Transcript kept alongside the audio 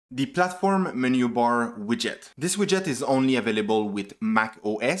The Platform Menu Bar widget. This widget is only available with Mac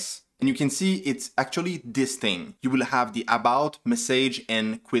OS. And you can see it's actually this thing. You will have the about, message,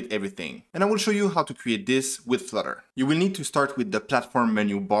 and quit everything. And I will show you how to create this with Flutter. You will need to start with the platform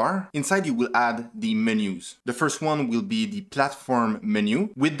menu bar. Inside you will add the menus. The first one will be the platform menu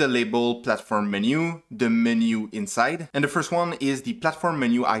with the label platform menu, the menu inside. And the first one is the platform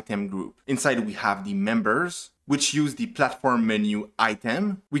menu item group. Inside we have the members, which use the platform menu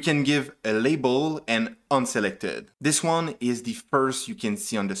item. We can give a label and unselected. This one is the first you can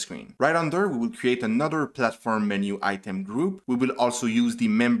see on the screen. Right under, we will create another platform menu item group. We will also use the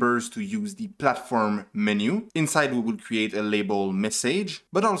members to use the platform menu. Inside, we will create a label message,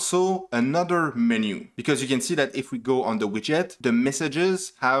 but also another menu. Because you can see that if we go on the widget, the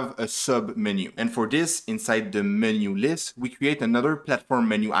messages have a sub menu. And for this, inside the menu list, we create another platform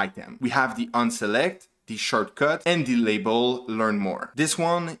menu item. We have the unselect, the shortcut, and the label learn more. This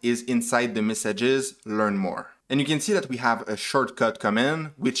one is inside the messages learn more. And you can see that we have a shortcut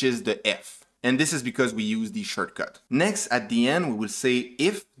command, which is the F. And this is because we use the shortcut. Next, at the end, we will say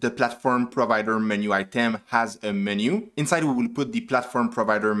if the platform provider menu item has a menu. Inside, we will put the platform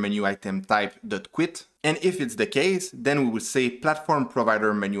provider menu item type.quit. And if it's the case, then we will say platform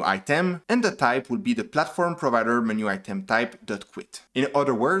provider menu item, and the type will be the platform provider menu item type.quit. In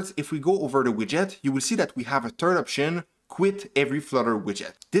other words, if we go over the widget, you will see that we have a third option, quit every Flutter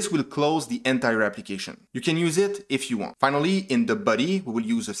widget. This will close the entire application. You can use it if you want. Finally, in the body, we will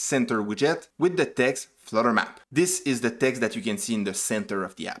use a center widget with the text Flutter Map. This is the text that you can see in the center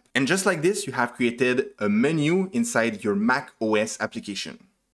of the app. And just like this, you have created a menu inside your Mac OS application.